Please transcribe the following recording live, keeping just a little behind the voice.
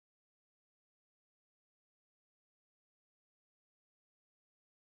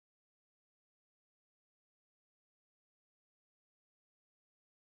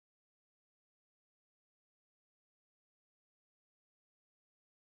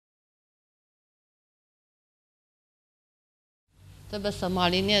Trebuie să mă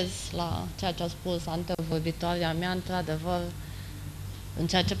aliniez la ceea ce a spus antevorbitoarea mea, într-adevăr, în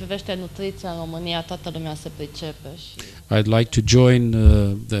ceea ce privește nutriția în România, toată lumea se pricepe și I'd like to join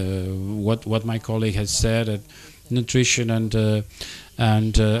what my colleague has said. That nutrition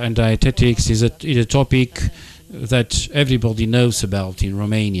and dietetics is a topic that everybody knows about in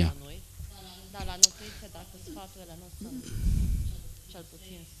Romania. dar la nutriție, dacă sfaturile nu sunt cel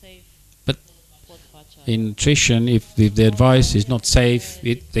puțin safe, But pot face in nutrition, if the advice is not safe,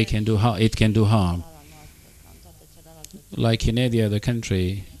 it can do harm. Like in any other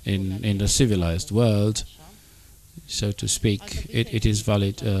country in the civilized world, so to speak, it is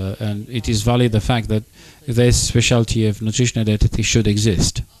valid, and it is valid the fact that this specialty of nutrition and dietetics should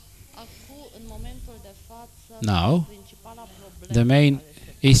exist. acum, în momentul de față, Now, principala the problemă, main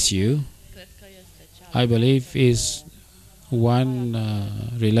issue, cred că este cea I believe, is one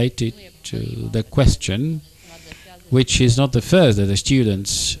related to the question, which is not the first that the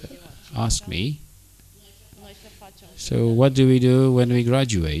students ask me. noi ce facem So, what do we do when we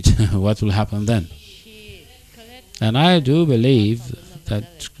graduate? What will happen then? și cred And I do believe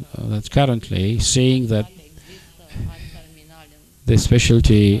that currently, seeing that că există ani terminali în this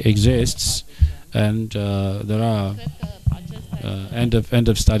specialty exists and there are cred că acesta end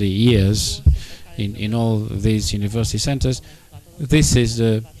of study years in all these university centers, this is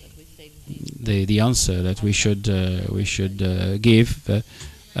the answer that we should give,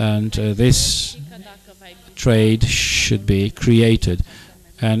 and this dacă va exista trade should be created.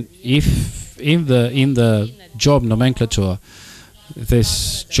 And if in the job nomenclature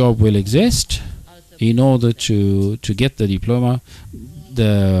this job will exist, in order to get the diploma, the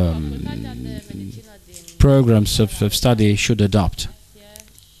facultatea de medicină din programs of study should adopt. și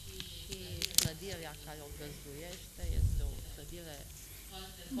clădirea care o găzduiește este o clădire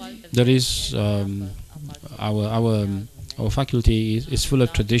foarte There is our faculty is full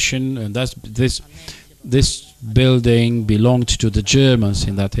of tradition, and this building belonged to the Germans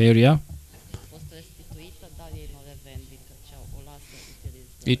in that area. fost restituită, dar ei nu revendică ce o lasă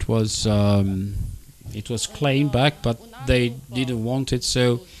utilizată. It was claimed back, but they didn't want it,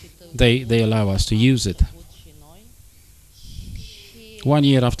 so they allow us to use it. Și noi 1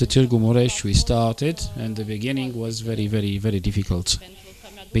 year after Targu Mures we started, and the beginning was very difficult, pentru că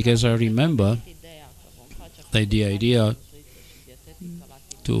mi-aduc because I remember ideea că vom face the idea nutriție și dietetică la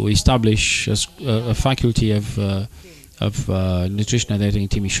to establish a faculty of nutrition and dietetic in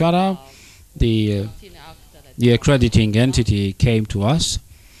Timisoara. ține actele The accrediting entity came to us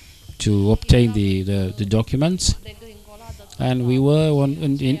to obtain the documents, de gringoladă and we were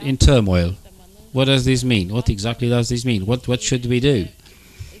in turmoil. What does this mean? What exactly does this mean? What should we do?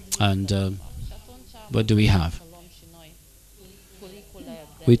 And și atunci what do we have? să luăm și noi curicule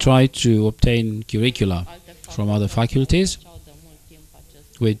de We tried to obtain curricula alte from other faculties, făceau de mult timp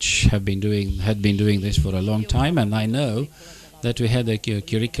acest which had been doing this for a long time, and I know that we had a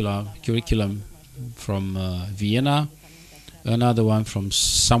curriculum from Vienna, another one from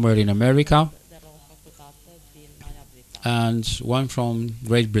somewhere in America, de la o facultate din Marea Britanie. and one from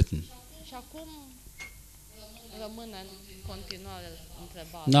Great Britain. Și acum rămâne în continuare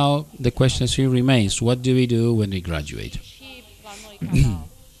întrebarea. Now the question still remains: what do we do when we graduate? Și la noi ca la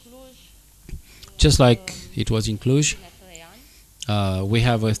Cluj, Just like it was in Cluj, ne 3 ani, we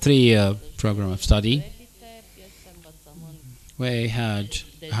have a 3-year program of study. credite, este învățământ We had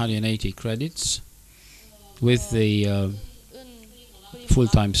 180 credits with the în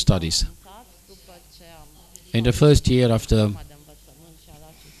full-time studies. primul după ce am In the first year after de învățământ și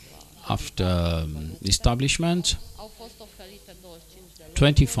Aracis establishment, au fost oferite 25 de locuri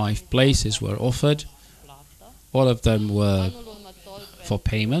 25 places were offered. plată. All of them were Anul următor, for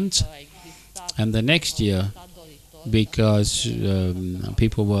payment, a existat and the next year, doritor, because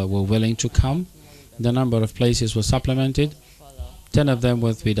people were willing to come, the number of places was supplemented. 10 of them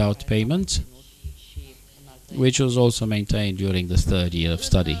were without payment, și în al which was also maintained during the third year of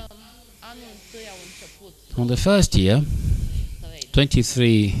study. anul întâi au început On the first year, 3,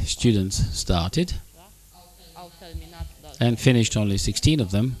 23 students started au terminat doar. and finished only 16 of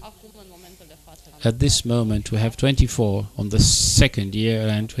them. Acum, în momentul de față, At this moment, we have 24 on the second year,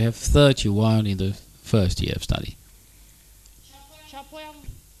 and we have 31 in the first year of study. și apoi am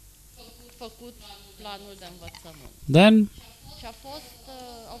făcut planul de învățământ. Then Și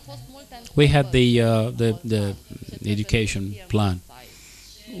au fost multe we had întrebări. the education plan.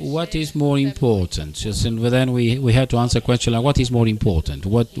 What is more important? Yes, and then we had to answer question like, what is more important?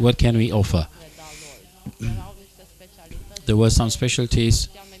 What can we offer? Erau niște specialități, There were some specialties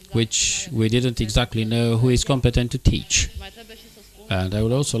which we didn't exactly know who is competent to teach. mai trebuie și să spun And I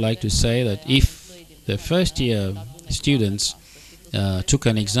would also like to say that if the first year students took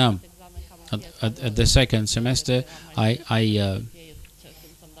an exam. At the second semester, I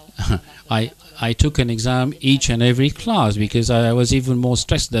took an exam each and every class because I was even more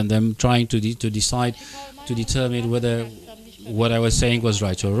stressed than them, trying to decide, to determine whether what I was saying was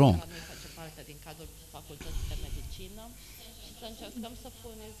right or wrong.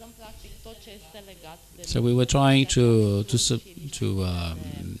 So we were trying to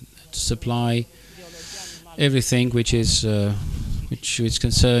supply everything which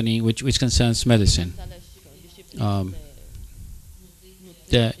concerns medicine.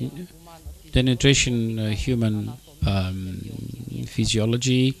 The nutrition, human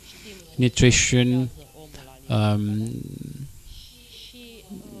physiology, nutrition,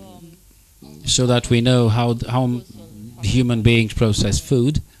 so that we know how human beings process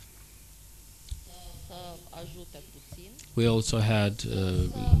food. We also had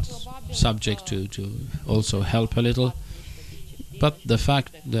subject to also help a little, but the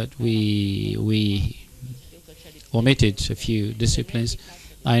fact that we omitted a few disciplines,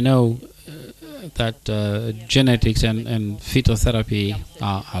 I know that genetics and phytotherapy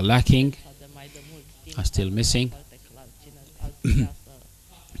are lacking, are still missing.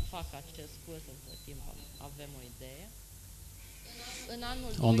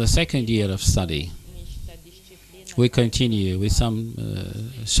 On the second year of study, we continue with some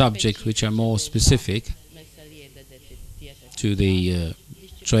subjects which are more specific to the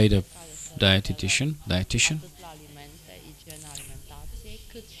trade of dietitian,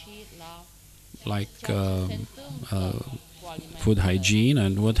 like food hygiene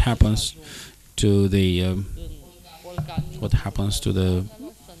and what happens to the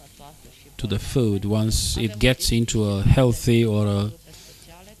food once it gets into a healthy or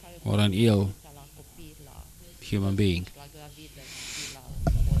an ill human being.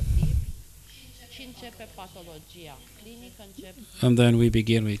 And then we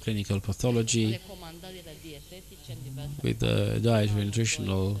begin with clinical pathology, with the dietary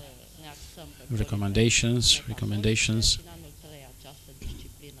nutritional recommendations.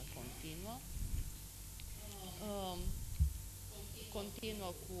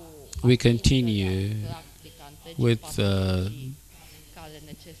 We continue with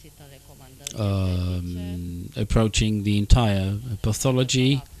approaching the entire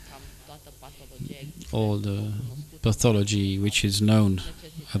pathology, all the pathology which is known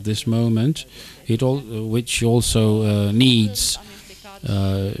at this moment, which also needs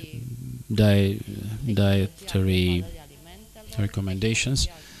dietary recommendations.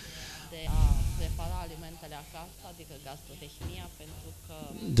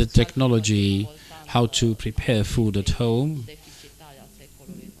 The technology, how to prepare food at home,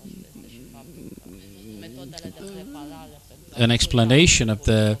 an explanation of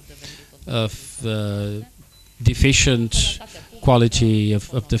the deficient quality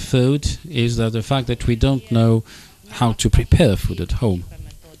of the food is that the fact that we don't know how to prepare food at home.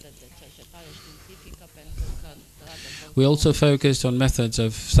 We also focused on methods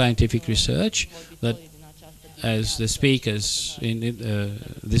of scientific research that, as the speakers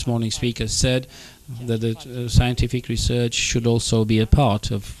this morning's speakers said, that the scientific research should also be a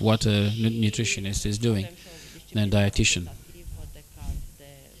part of what a nutritionist is doing and dietitian.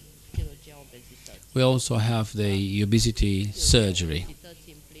 We also have the obesity surgery.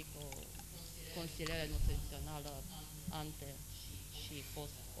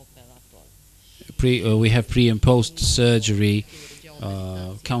 We have pre and post surgery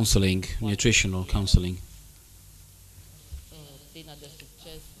counseling, nutritional counseling.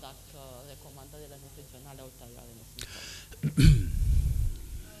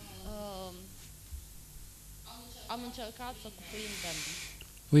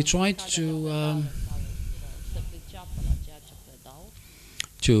 We tried to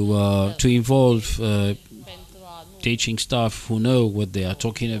involve teaching staff who know what they are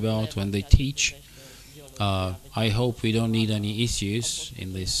talking about when they teach. I hope we don't need any issues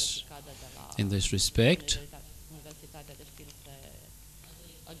in this respect.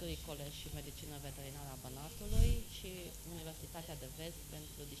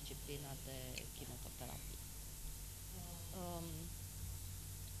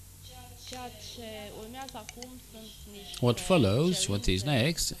 What follows, what is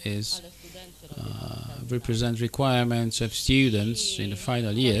next, is represent requirements of students in the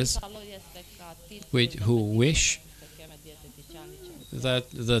final years who wish that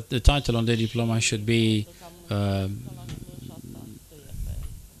the title on their diploma should be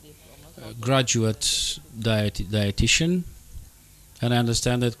graduate dietitian. And I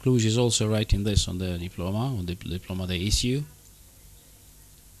understand that Cluj is also writing this on their diploma, on the diploma they issue.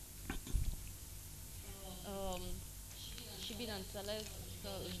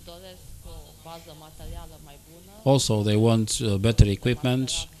 Also, they want better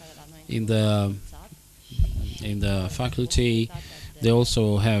equipment in the faculty. They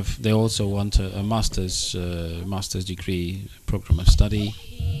also want a master's degree program of study,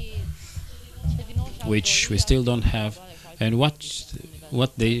 which we still don't have. And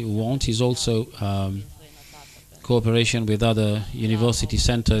what they want is also cooperation with other university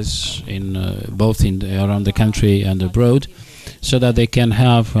centers in both around the country and abroad, so that they can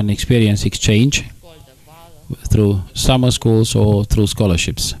have an experience exchange through summer schools or through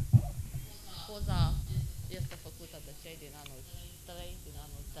scholarships.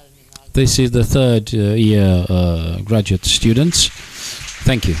 This is the third year graduate students.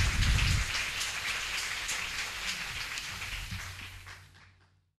 Thank you.